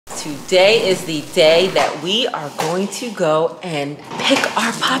today is the day that we are going to go and pick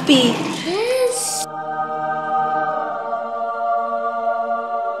our puppy. Yes.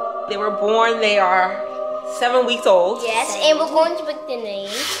 They were born, they are 7 weeks old. Yes, and we're going to pick the name.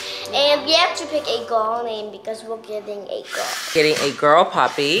 And we have to pick a girl name because we're getting a girl. Getting a girl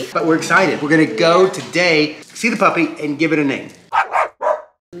puppy. But we're excited. We're gonna go today, see the puppy, and give it a name.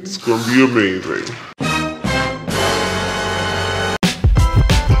 It's gonna be amazing.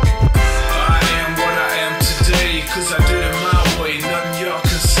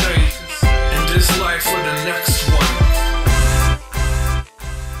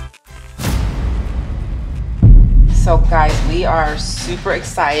 So guys, we are super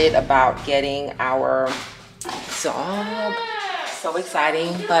excited about getting our dog. So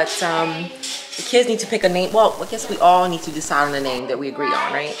exciting, but the kids need to pick a name. Well, I guess we all need to decide on a name that we agree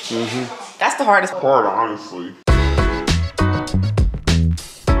on, right? Mm-hmm. That's the hardest part, honestly.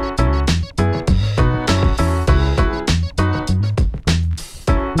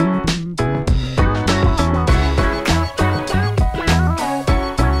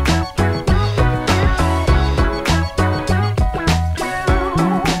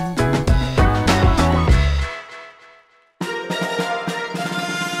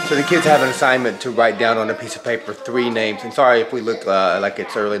 So the kids have an assignment to write down on a piece of paper 3 names. And sorry if we look like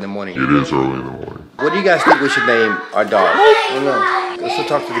it's early in the morning. It is early in the morning. What do you guys think we should name our dog? I don't know. Let's go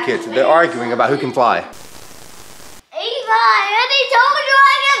talk to the kids. They're arguing about who can fly. Ava, I already told you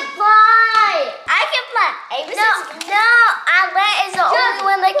I can fly. I can fly. Ava no, Owlet is the only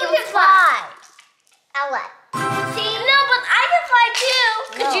one that can fly. Owlet. See, no, but I can fly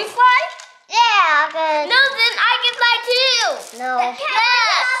too. Could you fly? Yeah, I could. No, then I can fly too. No.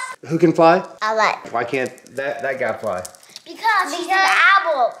 Yes. Who can fly? Owlet. Why can't that guy fly? Because he's an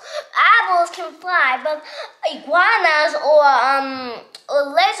owl. Owls can fly, but iguanas or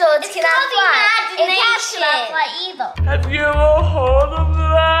lizards cannot fly. And cats cannot fly either. Have you ever heard of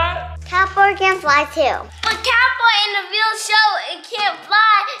that? Catboy can fly too. But Catboy in the real show it can't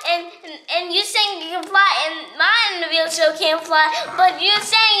fly, and you saying it can fly, and mine in the real show can't fly, but you're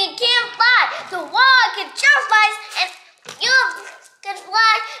saying it can't fly. The wall can just fly, and you can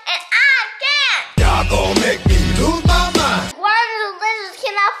fly, and I can't. Y'all gonna make me lose my mind. Iguanas and lizards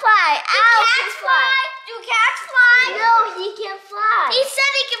cannot fly. Owls can fly. Do cats fly? No, he can fly. He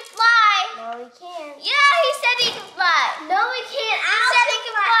said he can fly. No, he can't. Yeah, he said he can fly. No, he can't. He said he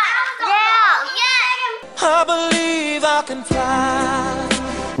can fly. Yeah. Yeah. I believe I can fly.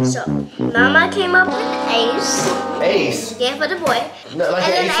 So, Mama came up with Ace. Ace? Yeah, for the boy. No, like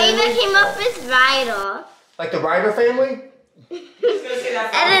and the then Ace Ava family? came up with Ryder. Like the Ryder family?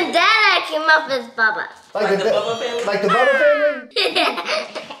 And then Dada came up with Bubba. Like the Bubba family? Like the Bubba family?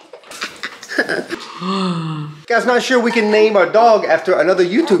 Guys, not sure we can name our dog after another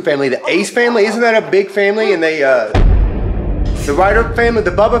YouTube family. The Ace family, isn't that a big family? And they, the Ryder family,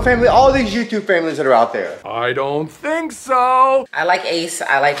 the Bubba family, all these YouTube families that are out there. I don't think so. I like Ace,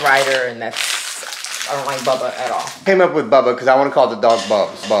 I like Ryder, and I don't like Bubba at all. Came up with Bubba because I want to call the dog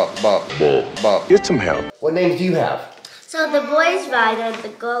Bubs. Bub. Get some help. What names do you have? So the boy's Ryder, the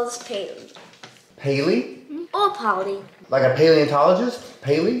girl's Paley. Haley? Or Polly. Like a paleontologist?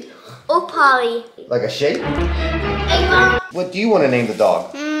 Paley? Or Polly. Like a shape? Ava. What do you want to name the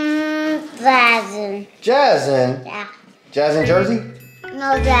dog? Jazzin. Jazzin? Yeah. Jazzin Jersey?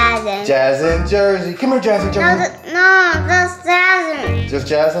 No, Jazzin. Jazzin Jersey. Come here, Jazzin Jersey. No, that's Jazzin. Just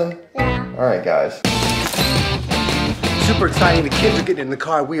Jazzin? Yeah. All right, guys. Super exciting. The kids are getting in the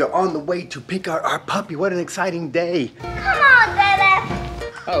car. We are on the way to pick out our puppy. What an exciting day. Come on, Dada.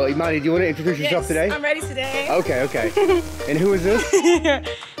 Oh, Imani, do you want to introduce yourself today? I'm ready today. Okay. And who is this?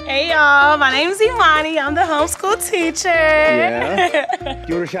 Hey y'all, my name is Imani. I'm the homeschool teacher. Yeah. Do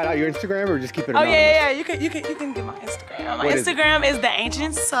you want to shout out your Instagram or just keep it anonymous? Yeah. You can get my Instagram. My Instagram is The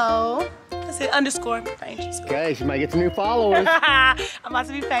Ancient Soul. That's it, _, The Ancient Soul. Okay, she might get some new followers. I'm about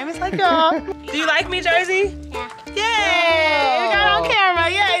to be famous like y'all. Do you like me, Jersey? Yeah. Yay! We got on camera.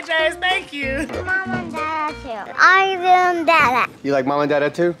 Yay, Jersey. Thank you. Mom and Dada too. I am Dada. You like Mom and Dada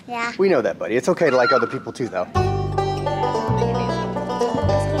too? Yeah. We know that, buddy. It's okay to like other people too, though.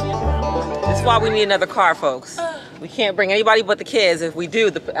 This is why we need another car, folks. We can't bring anybody but the kids. If we do,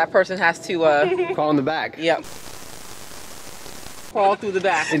 that person has to... Crawl in the back. Yep. Crawl through the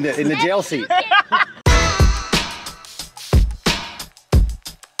back. In the jail seat. You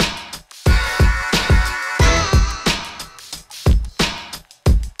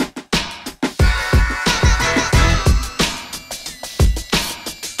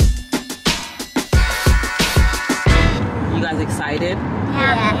guys excited?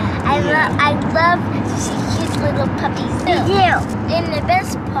 Yeah. I love to see kids little puppies do. And the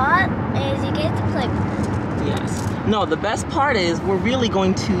best part is you get to play. Yes. No, the best part is we're really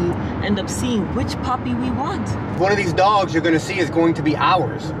going to end up seeing which puppy we want. One of these dogs you're going to see is going to be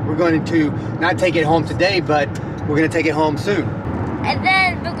ours. We're going to not take it home today, but we're going to take it home soon. And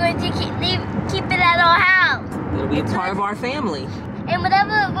then we're going to keep it at our house. It'll be a part of our family. And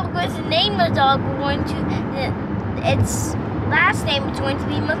whatever we're going to name the dog, we're going to, its last name is going to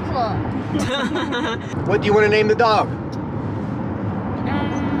be McClures. What do you want to name the dog?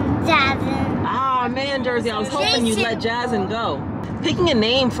 Jasmine. Ah, man, Jersey, I was hoping you'd let Jasmine go. Picking a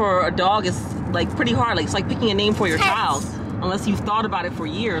name for a dog is like pretty hard. Like, it's like picking a name for your child. Unless you've thought about it for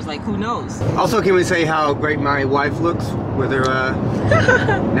years, like who knows? Also, can we say how great my wife looks with her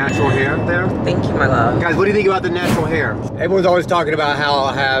natural hair there? Thank you, my love. Guys, what do you think about the natural hair? Everyone's always talking about how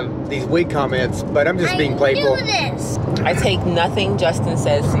I'll have these wig comments, but I'm just being playful. I knew this. I take nothing Justin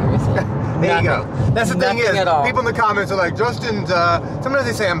says seriously. There you go. That's the thing is, at all. people in the comments are like, Justin's, sometimes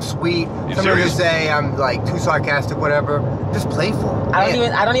they say I'm sweet, sometimes they say I'm like too sarcastic, whatever. Just playful.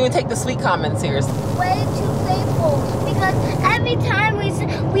 I don't even take the sweet comments seriously. Way too playful because every time we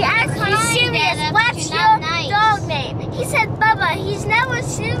ask him serious, what's your dog name? He said Bubba. He's never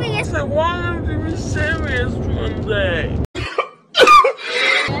serious. I want him to be serious one day.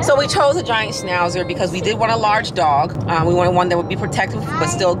 So we chose a giant schnauzer because we did want a large dog. We wanted one that would be protective but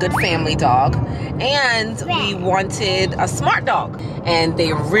still a good family dog. And we wanted a smart dog. And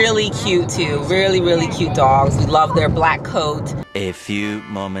they're really cute too. Really, really cute dogs. We love their black coat. A few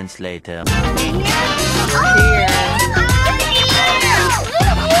moments later. Here.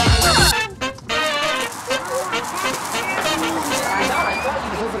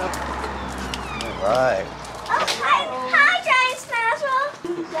 All right. Hi, giant schnauzer.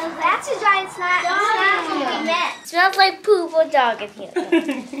 That's a giant schnauzer we met. Smells like poop or dog in here.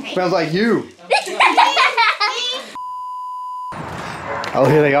 Smells like you. Oh,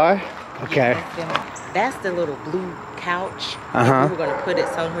 here they are? Okay. That's the little blue couch. Uh-huh. We were going to put it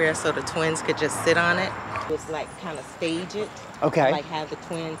somewhere so the twins could just sit on it. Just like kind of stage it. Okay. Like have the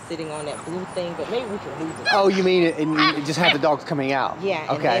twins sitting on that blue thing, but maybe we can lose it. Oh, you mean it, and you just have the dogs coming out? Yeah, and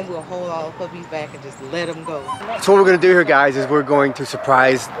okay. then we'll hold all the puppies back and just let them go. So what we're going to do here, guys, is we're going to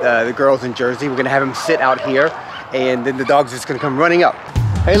surprise the girls in Jersey. We're going to have them sit out here, and then the dogs are just going to come running up.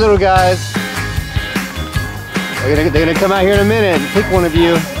 Hey, little guys. They're going to come out here in a minute and pick one of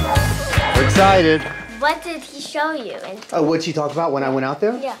you. We're excited. What did he show you? Oh, what'd she talk about when I went out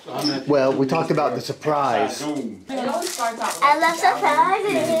there? Yeah. Well, we talked about the surprise. I love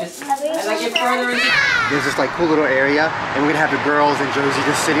surprises. There's this like cool little area, and we're gonna have the girls in Jersey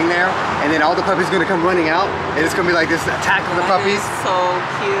just sitting there, and then all the puppies are gonna come running out, and it's gonna be like this attack of the puppies. So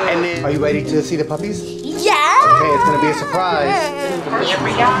cute. And then, are you ready to see the puppies? Yeah. Okay, it's gonna be a surprise. Here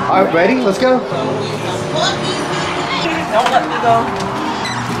we go. All right, ready? Let's go. Don't let me go.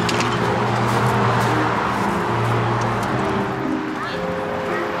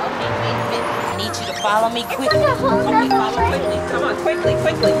 Follow me quickly. Okay, follow quickly. Come on, quickly.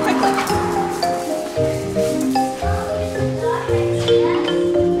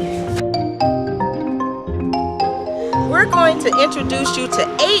 We're going to introduce you to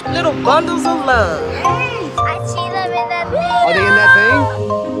 8 little bundles of love. I see them in that thing. Are they in that thing?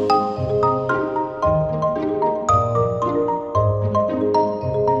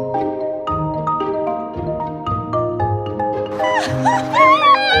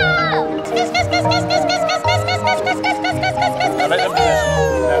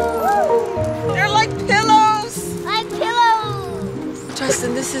 They're like pillows. Like pillows.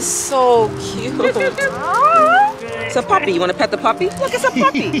 Justin, this is so cute. It's a puppy. You want to pet the puppy? Look, it's a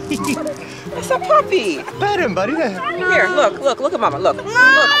puppy. It's a puppy. Pet him, buddy. Here, look at mama. Look.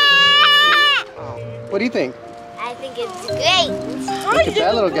 What do you think? I think it's great. Look at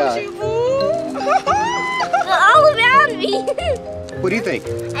that little guy. They're all around me. What do you think?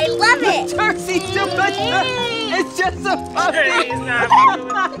 I love it. Jersey's too much. It's just a puppy.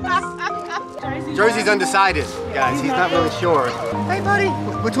 Jersey's undecided, guys. He's not really sure. Hey, buddy.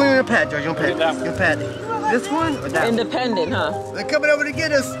 Which one are you gonna pet, Jersey? You'll pet. You'll pet this one or that one? Independent, huh? They're coming over to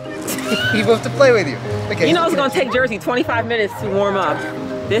get us. He wants to play with you. Okay. You know it's gonna take Jersey 25 minutes to warm up.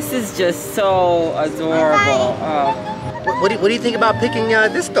 This is just so adorable. What do you think about picking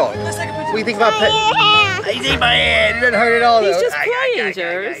this dog? What do you think about petting? He's in my hand. It doesn't hurt at all, though. He's just playing,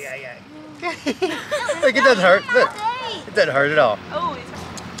 Jers. Look, it doesn't hurt. Look, it doesn't hurt at all.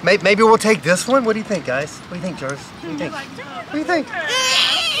 Maybe we'll take this one. What do you think, guys? What do you think, Jers? What do you think? What do you think?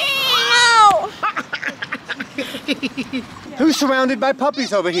 Who's surrounded by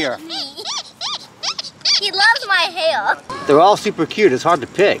puppies over here? He loves my hair. They're all super cute. It's hard to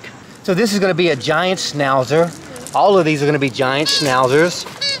pick. So this is going to be a giant schnauzer. All of these are going to be giant schnauzers.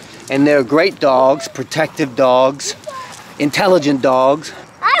 And they're great dogs, protective dogs, intelligent dogs.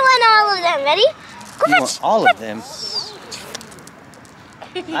 I want all of them. Ready? Go You fetch. want all of them?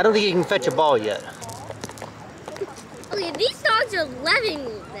 I don't think you can fetch a ball yet. Okay, these dogs are loving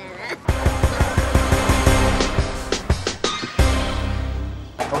me, Vanna.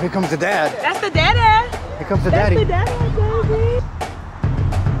 Oh, here comes the dad. That's the dada. Here comes the That's daddy. the dada, baby.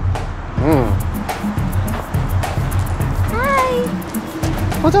 Hi.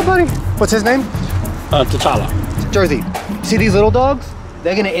 What's up, buddy? What's his name? T'Challa. Jersey. See these little dogs?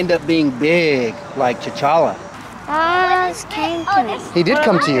 They're gonna end up being big, like T'Challa. Just came to me. He did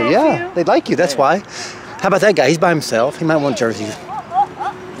come to you, yeah. They like you, that's why. How about that guy? He's by himself. He might want Jersey.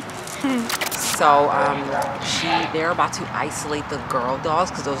 So they're about to isolate the girl dogs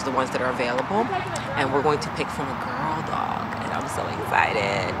because those are the ones that are available, and we're going to pick from a girl dog, and I'm so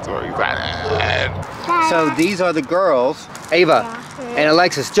excited. So these are the girls, Ava and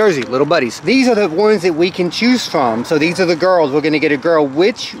Alexis, Jersey, little buddies. These are the ones that we can choose from. So these are the girls. We're gonna get a girl.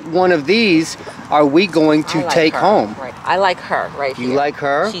 Which one of these are we going to take home? Right. I like her right here. You like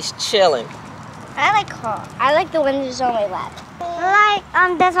her? She's chilling. I like her. I like the one that's on my lap. I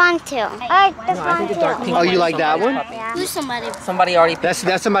like this one too. I like this one the dark too. pink Oh, you like that one? Yeah. Who's somebody? Somebody already picked.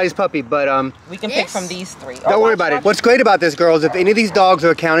 That's somebody's puppy, but We can pick from these three. don't worry about it. What's great about this, girls, if any of these dogs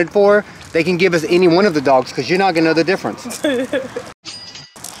are accounted for, they can give us any one of the dogs because you're not gonna know the difference.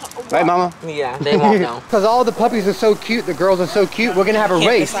 Right, Mama? Yeah, they won't know. Because all the puppies are so cute, the girls are so cute, we're gonna have a Can't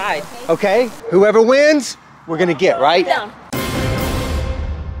race. decide. Okay? Whoever wins, we're gonna get, right?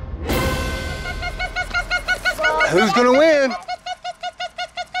 Who's gonna win?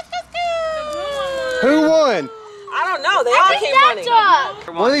 Who won? I don't know. They all came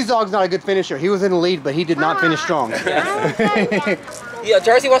running. One of these dogs not a good finisher. He was in the lead, but he did not finish strong. Yeah,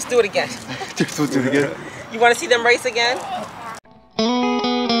 Jersey wants to do it again. Just we'll do it again. You want to see them race again?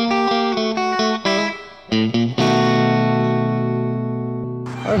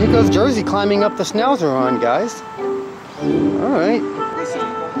 All right, here goes Jersey climbing up the schnauzer on, guys. All right.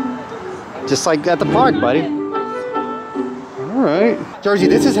 Just like at the park, buddy. All right. Jersey,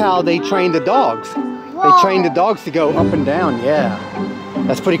 this is how they train the dogs. They train the dogs to go up and down, yeah.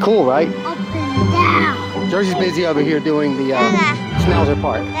 That's pretty cool, right? Up and down. Jersey's busy over here doing the schnauzer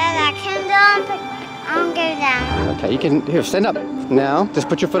part. Dada, can don't go down. Okay, you can, here, stand up. Now, just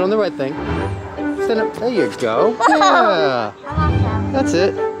put your foot on the red thing. Stand up, there you go. Yeah, that's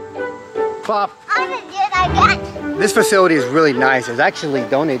it. Plop. I'm gonna do it again. This facility is really nice. It's actually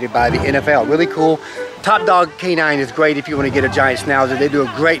donated by the NFL. Really cool. Top Dog K9 is great if you want to get a giant schnauzer. They do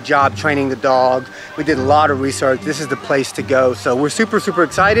a great job training the dog. We did a lot of research. This is the place to go. So we're super, super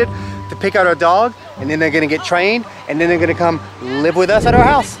excited to pick out our dog, and then they're going to get trained, and then they're going to come live with us at our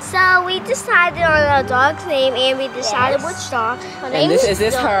house. So we decided on our dog's name, and we decided which dog. Her name is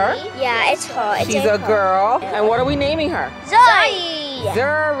this her? Yeah, it's her. It's She's a girl. And what are we naming her? Zoe.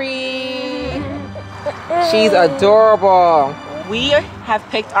 Zuri. She's adorable. We have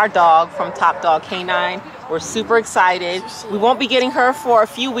picked our dog from Top Dog K9. We're super excited. We won't be getting her for a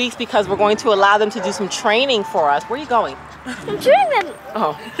few weeks because we're going to allow them to do some training for us. Where are you going? I'm doing them.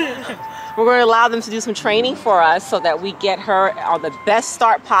 Oh. We're going to allow them to do some training for us so that we get her on the best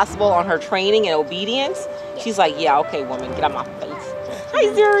start possible on her training and obedience. She's like, yeah, okay, woman, get out my face. Hi,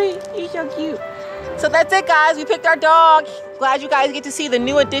 Zuri. You're so cute. So that's it, guys. We picked our dog. Glad you guys get to see the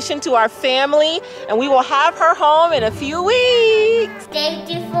new addition to our family, and we will have her home in a few weeks. Thank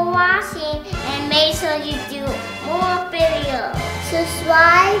you for watching, and make sure you do more videos.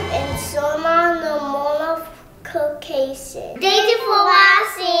 Subscribe and turn on the notification. Thank you for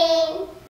watching.